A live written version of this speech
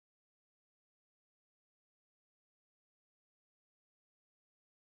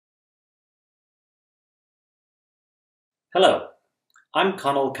Hello, I'm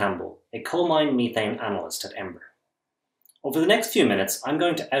Conal Campbell, a coal mine methane analyst at Ember. Over the next few minutes, I'm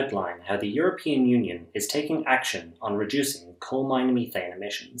going to outline how the European Union is taking action on reducing coal mine methane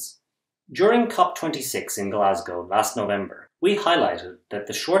emissions. During COP26 in Glasgow last November, we highlighted that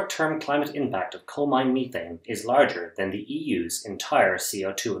the short-term climate impact of coal mine methane is larger than the EU's entire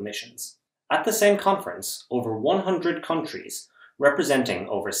CO2 emissions. At the same conference, over 100 countries representing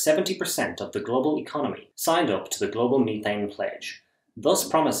over 70% of the global economy, signed up to the Global Methane Pledge, thus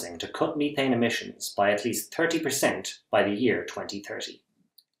promising to cut methane emissions by at least 30% by the year 2030.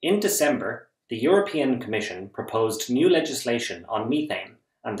 In December, the European Commission proposed new legislation on methane,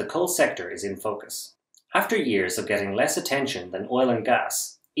 and the coal sector is in focus. After years of getting less attention than oil and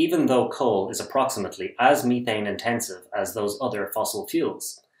gas, even though coal is approximately as methane intensive as those other fossil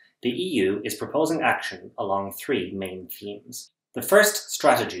fuels, the EU is proposing action along three main themes. The first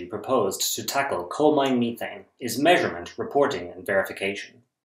strategy proposed to tackle coal mine methane is measurement, reporting and verification.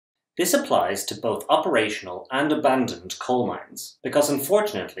 This applies to both operational and abandoned coal mines, because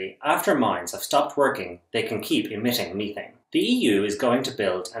unfortunately, after mines have stopped working, they can keep emitting methane. The EU is going to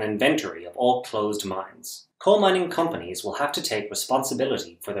build an inventory of all closed mines. Coal mining companies will have to take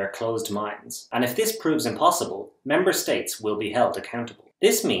responsibility for their closed mines, and if this proves impossible, member states will be held accountable.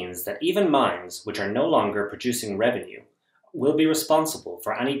 This means that even mines which are no longer producing revenue will be responsible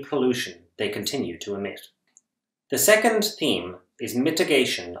for any pollution they continue to emit. The second theme is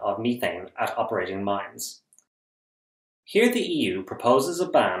mitigation of methane at operating mines. Here the EU proposes a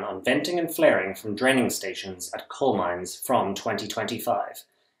ban on venting and flaring from draining stations at coal mines from 2025,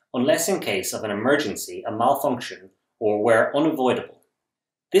 unless in case of an emergency, a malfunction, or where unavoidable.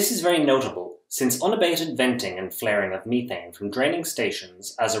 This is very notable since unabated venting and flaring of methane from draining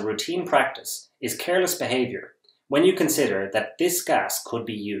stations as a routine practice is careless behaviour when you consider that this gas could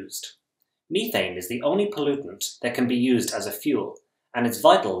be used. Methane is the only pollutant that can be used as a fuel, and it's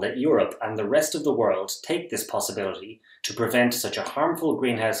vital that Europe and the rest of the world take this possibility to prevent such a harmful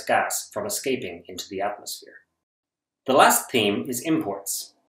greenhouse gas from escaping into the atmosphere. The last theme is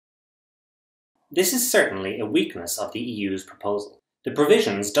imports. This is certainly a weakness of the EU's proposal. The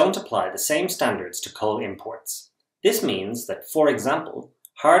provisions don't apply the same standards to coal imports. This means that, for example,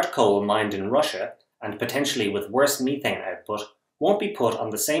 hard coal mined in Russia and potentially with worse methane output won't be put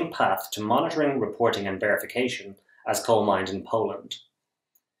on the same path to monitoring, reporting and verification as coal mined in Poland.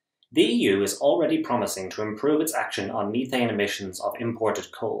 The EU is already promising to improve its action on methane emissions of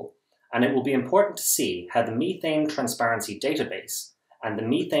imported coal, and it will be important to see how the Methane Transparency Database and the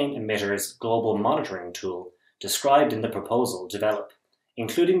Methane Emitters Global Monitoring Tool described in the proposal develop,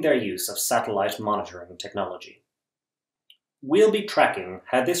 including their use of satellite monitoring technology. We'll be tracking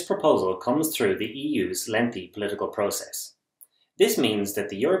how this proposal comes through the EU's lengthy political process. This means that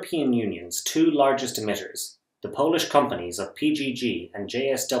the European Union's two largest emitters, the Polish companies of PGG and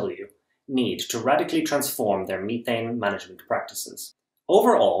JSW, need to radically transform their methane management practices.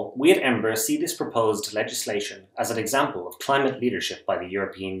 Overall, we at Ember see this proposed legislation as an example of climate leadership by the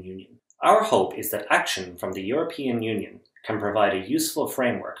European Union. Our hope is that action from the European Union can provide a useful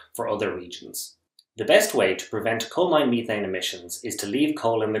framework for other regions. The best way to prevent coal mine methane emissions is to leave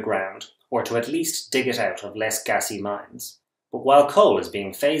coal in the ground, or to at least dig it out of less gassy mines. But while coal is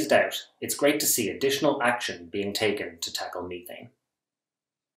being phased out, it's great to see additional action being taken to tackle methane.